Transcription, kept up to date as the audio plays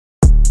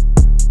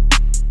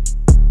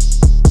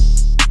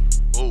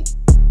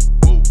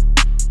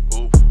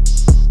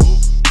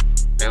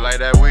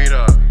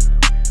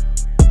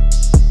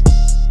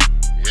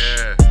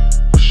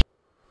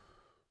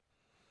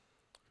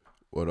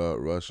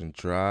Russian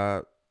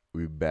Tribe,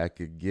 we back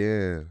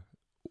again.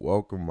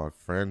 Welcome, my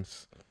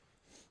friends.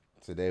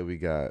 Today we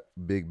got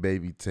Big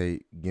Baby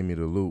Tate, Gimme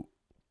the Loot.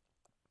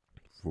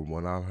 From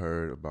what I've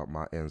heard about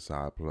my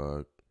inside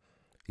plug,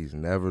 he's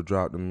never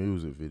dropped a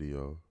music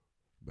video,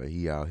 but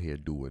he out here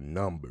doing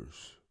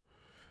numbers.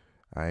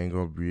 I ain't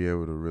gonna be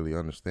able to really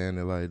understand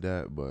it like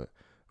that, but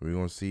we're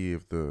gonna see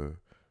if the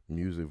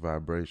music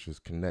vibrations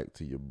connect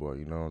to your boy,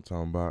 you know what I'm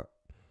talking about?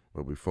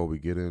 But before we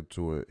get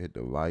into it, hit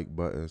the like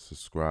button,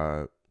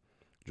 subscribe,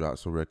 drop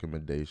some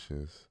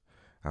recommendations.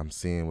 I'm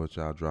seeing what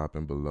y'all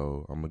dropping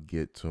below. I'm going to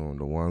get to them.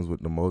 The ones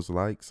with the most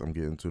likes, I'm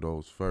getting to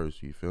those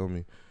first, you feel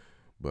me?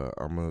 But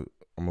I'm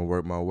gonna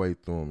work my way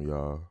through them,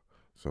 y'all.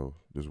 So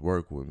just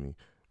work with me.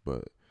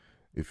 But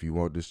if you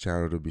want this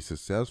channel to be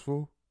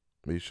successful,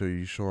 make sure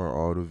you showing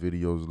all the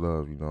videos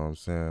love, you know what I'm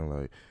saying?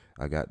 Like,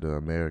 I got the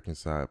American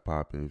side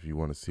popping if you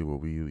want to see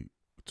what we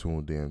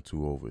tuned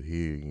into over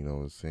here, you know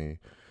what I'm saying?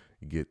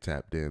 You get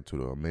tapped into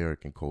the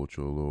American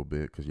culture a little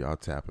bit because y'all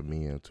tapping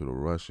me into the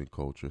Russian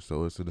culture.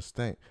 So it's an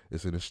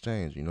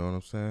exchange, you know what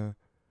I'm saying?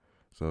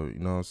 So, you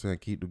know what I'm saying?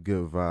 Keep the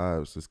good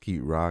vibes. Just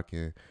keep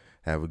rocking.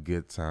 Have a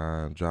good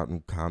time. Drop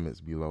them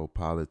comments below.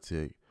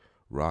 Politic.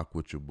 Rock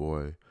with your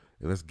boy.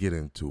 And let's get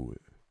into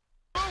it.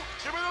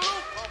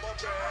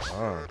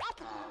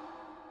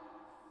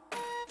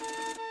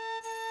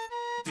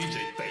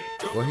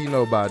 What he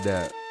know about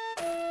that?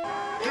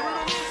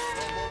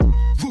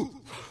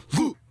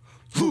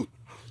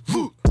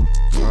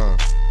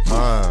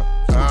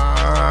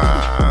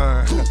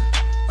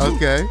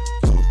 Okay.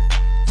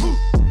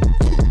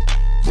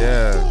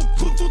 Yeah.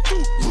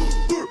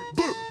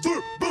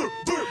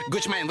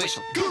 Gucci Man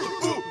вышел.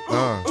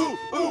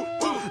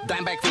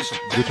 Даймбэк вышел.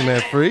 Gucci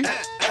Man free?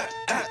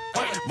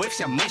 Вы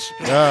все мыши.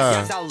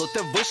 Я взял лут и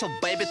вышел,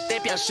 бэйби, ты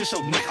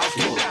пьяшишел.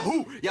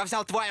 Я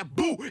взял твою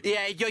бу, и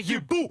я ее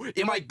ебу.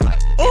 И мой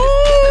брат.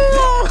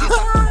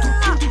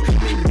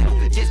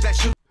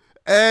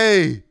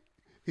 Hey,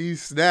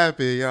 he's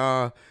snapping,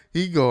 y'all.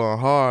 He going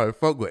hard.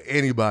 Fuck what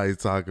anybody's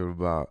talking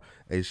about.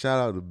 Hey, shout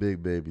out to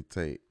Big Baby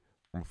Tate.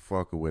 I'm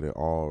fucking with it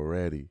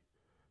already.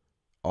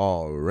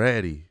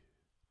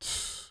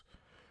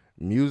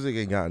 Music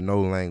ain't got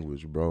no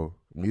language, bro.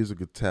 Music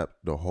could tap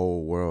the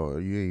whole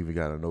world. You ain't even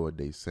gotta know what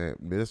they saying.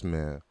 This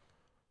man.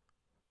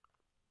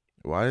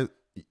 Hey,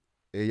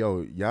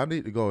 yo, y'all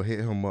need to go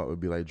hit him up and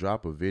be like,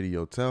 drop a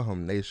video. Tell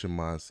him Nation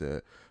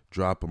Mindset,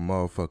 drop a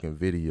motherfucking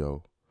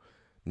video.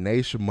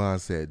 Nation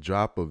Mindset,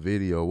 drop a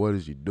video. What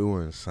is you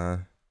doing,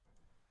 son?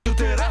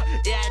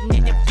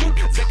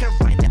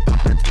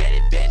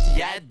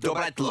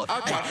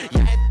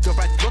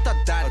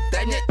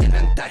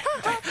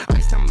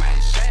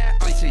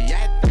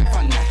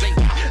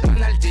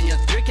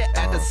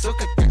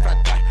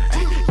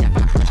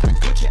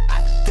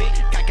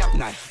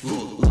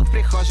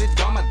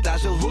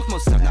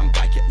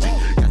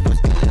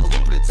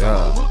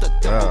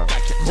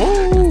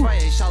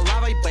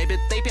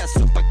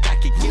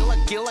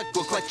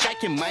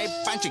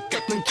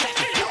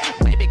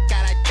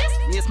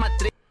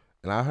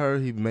 And I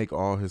heard he make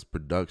all his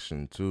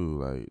production too.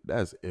 Like,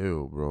 that's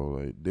ill, bro.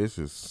 Like, this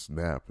is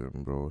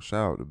snapping, bro.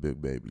 Shout out to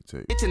Big Baby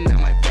Tate.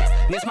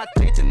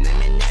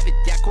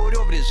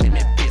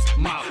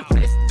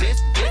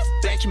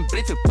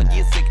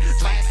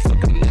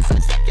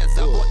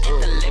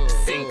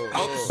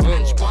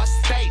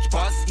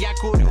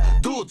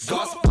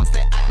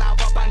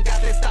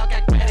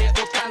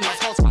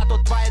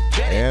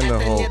 And the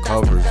whole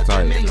cover's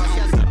tight.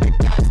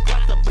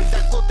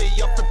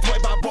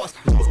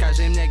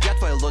 Скажи мне, где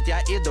твой лут,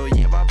 я иду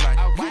его брать.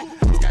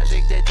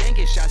 Скажи, где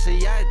деньги, сейчас и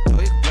я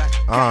иду их брать.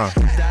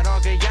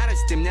 Дорога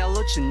ярости, мне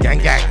лучше не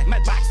мешать.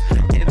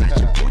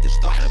 Иначе будет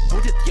что?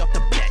 Будет ёпта,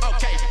 блядь.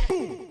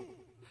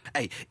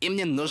 Эй, и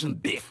мне нужен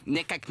биф.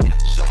 Мне как нет,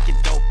 жёсткий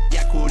доп.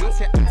 Я курю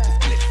все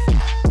антисклип.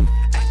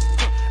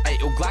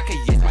 Эй, у Глака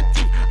есть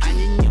мотив.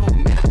 Они не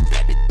умеют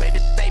дэбить, бэйби,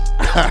 тейп.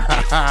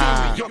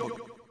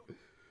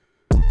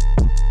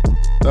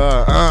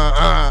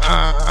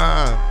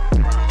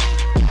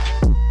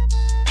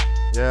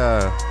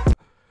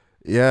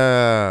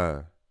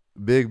 Yeah.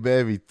 Big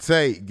Baby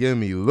Tate, give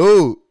me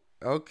loot.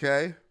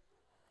 Okay.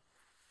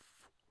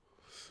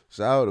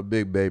 Shout out to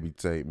Big Baby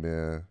Tate,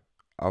 man.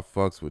 I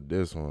fucks with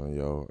this one,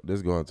 yo.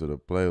 This going to the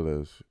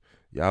playlist.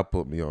 Y'all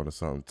put me on to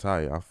something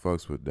tight. I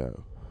fucks with that.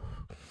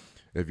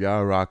 If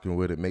y'all rocking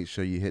with it, make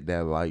sure you hit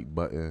that like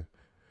button,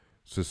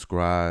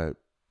 subscribe,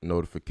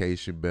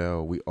 notification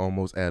bell. We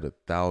almost at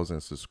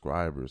 1,000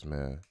 subscribers,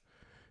 man.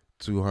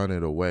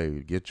 200 away.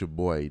 Get your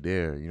boy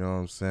there. You know what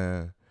I'm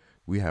saying?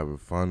 We having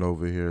fun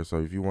over here.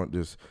 So if you want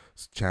this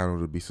channel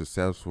to be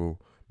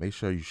successful, make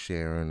sure you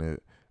sharing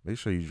it. Make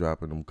sure you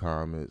dropping them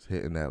comments,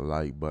 hitting that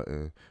like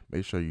button.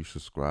 Make sure you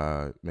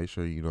subscribe. Make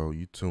sure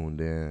you tuned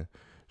in.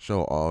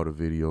 Show all the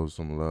videos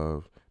some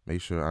love.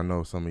 Make sure, I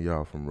know some of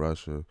y'all from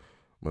Russia,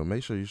 but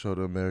make sure you show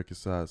the American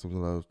side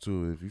some love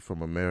too. If you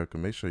from America,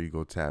 make sure you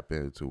go tap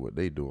into what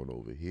they doing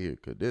over here.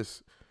 Cause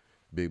this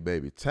Big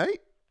Baby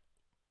Tate,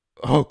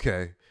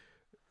 okay,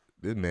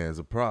 this man's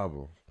a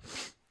problem.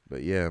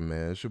 But yeah,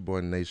 man, it's your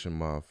boy Nation,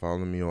 man.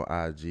 Follow me on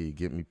IG.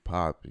 Get me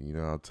popping. You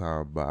know what I'm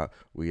talking about?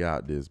 We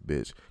out this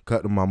bitch.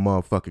 Cut to my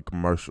motherfucking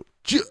commercial.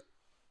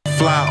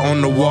 Fly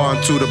on the wall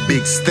into the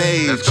big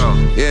stage.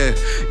 Yeah,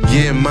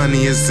 get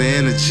money is the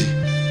energy.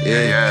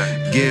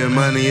 Yeah, get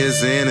money is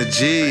the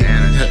energy.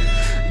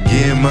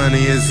 Get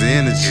money is the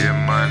energy.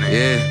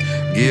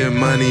 Yeah, get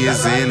money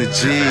is the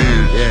energy.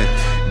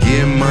 Yeah,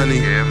 get money.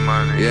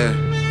 Yeah,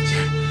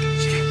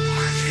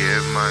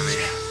 get money.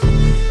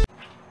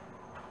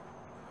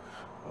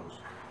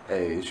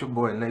 Hey, it's your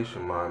boy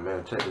Nation,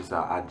 man. Check this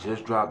out. I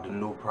just dropped a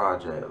new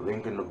project.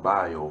 Link in the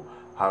bio.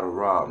 How to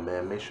Rock,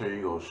 man. Make sure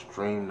you go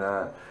stream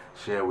that.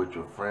 Share with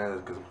your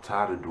friends, because I'm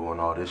tired of doing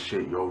all this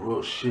shit. Yo,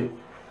 real shit.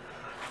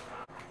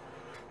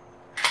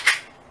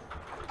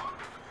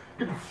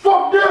 Get the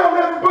fuck down,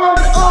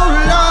 everybody! Oh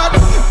Lord,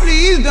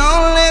 please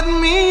don't let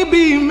me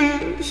be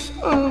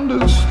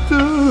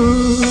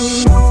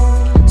misunderstood.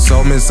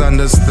 So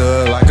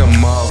misunderstood like a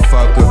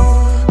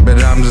motherfucker.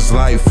 But I'm just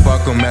like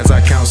fuck 'em as I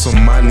count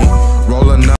some money. Rolling up.